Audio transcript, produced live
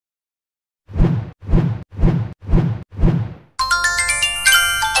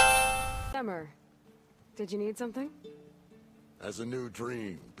Stemmer. Did you need something? As a new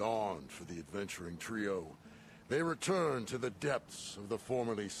dream dawned for the adventuring trio, they returned to the depths of the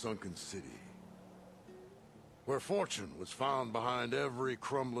formerly sunken city, where fortune was found behind every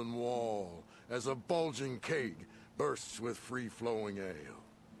crumbling wall as a bulging keg bursts with free-flowing ale.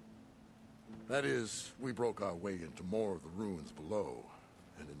 That is, we broke our way into more of the ruins below,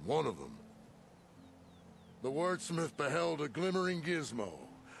 and in one of them, the wordsmith beheld a glimmering gizmo,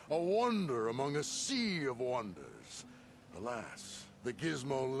 a wonder among a sea of wonders. Alas, the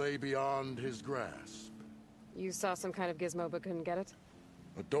gizmo lay beyond his grasp. You saw some kind of gizmo but couldn't get it?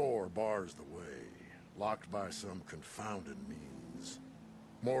 A door bars the way, locked by some confounded means.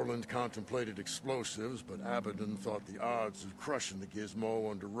 Moreland contemplated explosives, but Abaddon thought the odds of crushing the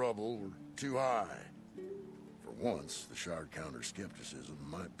gizmo under rubble were too high. For once, the shard counter skepticism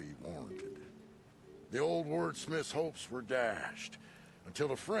might be warranted. The old wordsmith's hopes were dashed,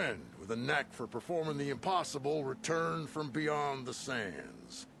 until a friend with a knack for performing the impossible returned from beyond the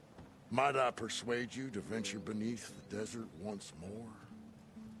sands. Might I persuade you to venture beneath the desert once more?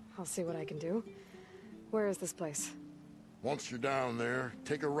 I'll see what I can do. Where is this place? Once you're down there,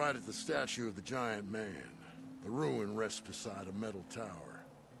 take a right at the statue of the giant man. The ruin rests beside a metal tower.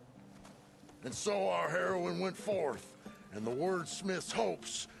 And so our heroine went forth, and the wordsmith's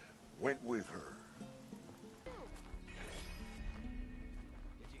hopes went with her.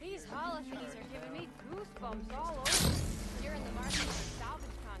 These holidays are giving me goosebumps all over. You're in the market for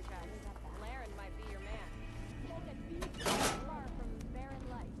salvage contracts. Laren might be your man. Look at these far from barren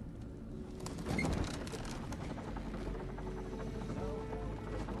life.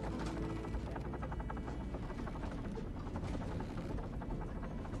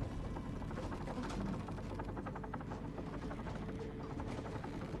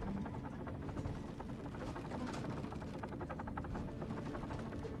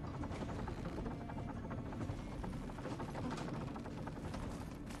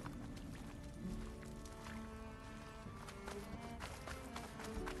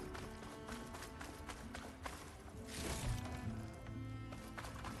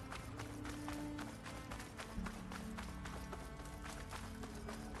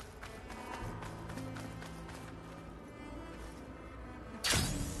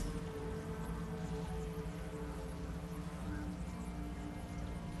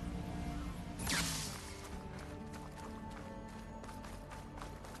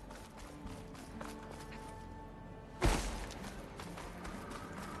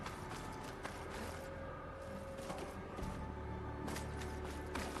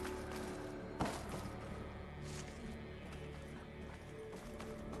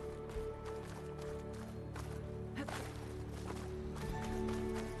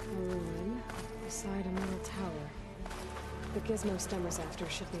 Beside a metal tower. The gizmo Stemmer's after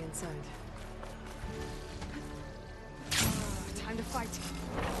should be inside. Time to fight.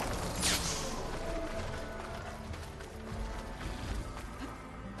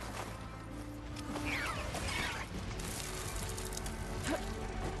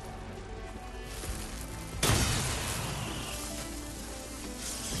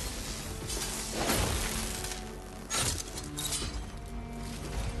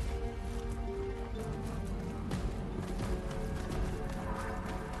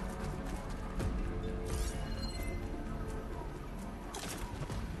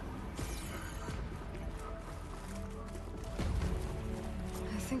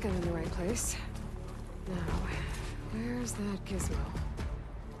 I think I'm in the right place. Now, where's that gizmo?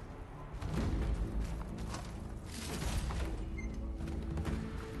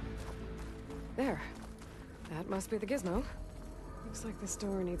 There. That must be the gizmo. Looks like this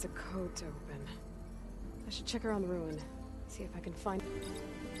door needs a code to open. I should check around the ruin, see if I can find...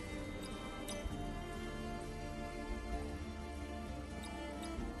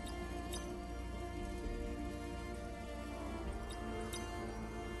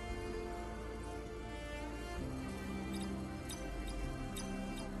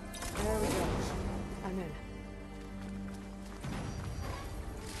 There we go. I'm in.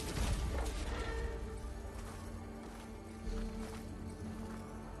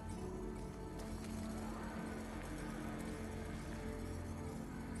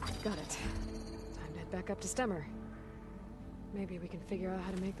 Got it. Time to head back up to Stemmer. Maybe we can figure out how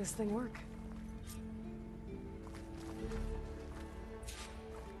to make this thing work.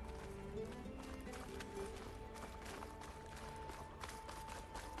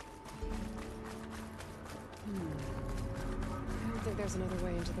 I don't think there's another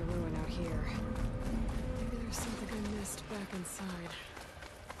way into the ruin out here. Maybe there's something I missed back inside.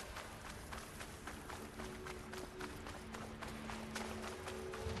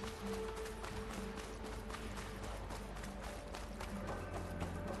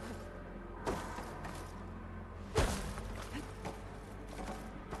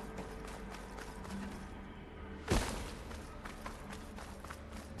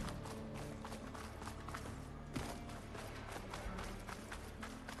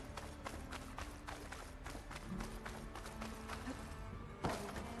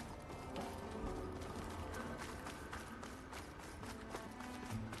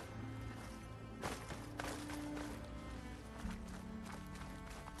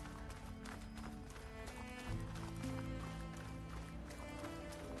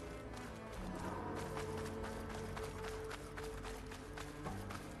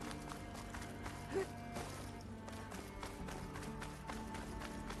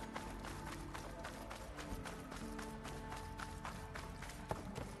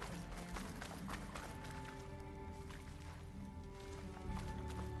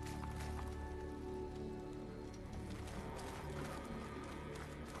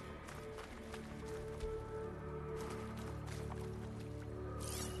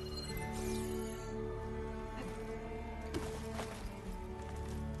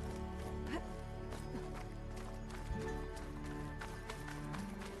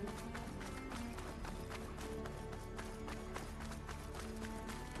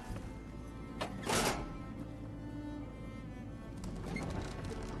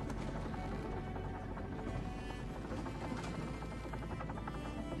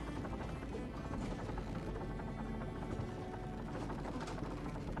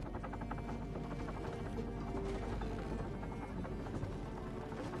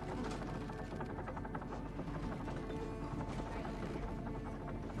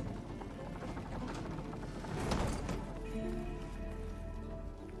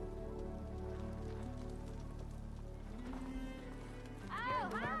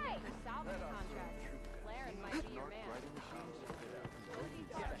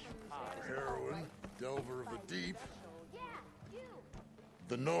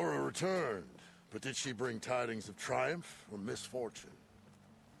 The Nora returned, but did she bring tidings of triumph or misfortune?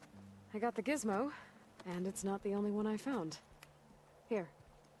 I got the gizmo, and it's not the only one I found. Here.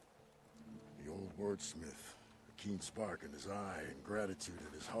 The old wordsmith, a keen spark in his eye and gratitude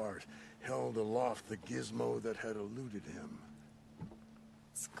in his heart, held aloft the gizmo that had eluded him.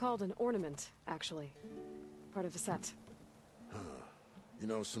 It's called an ornament, actually. Part of a set. You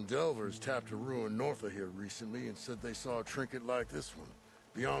know, some delvers tapped a ruin north of here recently and said they saw a trinket like this one,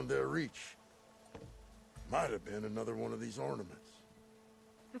 beyond their reach. Might have been another one of these ornaments.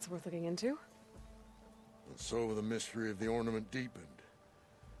 That's worth looking into. And so the mystery of the ornament deepened.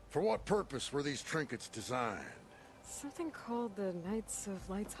 For what purpose were these trinkets designed? Something called the Knights of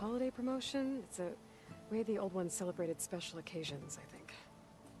Light's holiday promotion. It's a way the old ones celebrated special occasions, I think.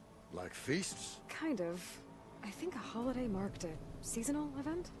 Like feasts? Kind of. I think a holiday marked a seasonal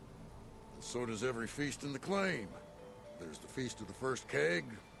event? And so does every feast in the claim. There's the Feast of the First Keg,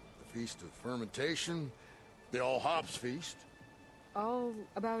 the Feast of Fermentation, the All Hops Feast. All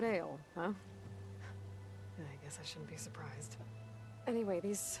about ale, huh? I guess I shouldn't be surprised. Anyway,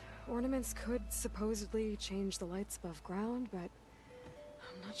 these ornaments could supposedly change the lights above ground, but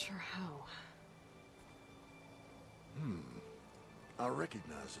I'm not sure how. I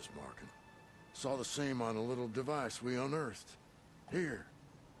recognize this marking. Saw the same on a little device we unearthed. Here.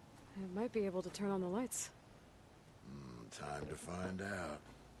 It might be able to turn on the lights. Time to find out.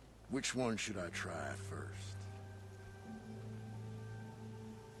 Which one should I try first?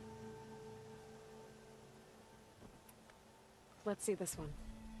 Let's see this one.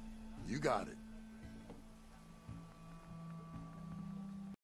 You got it.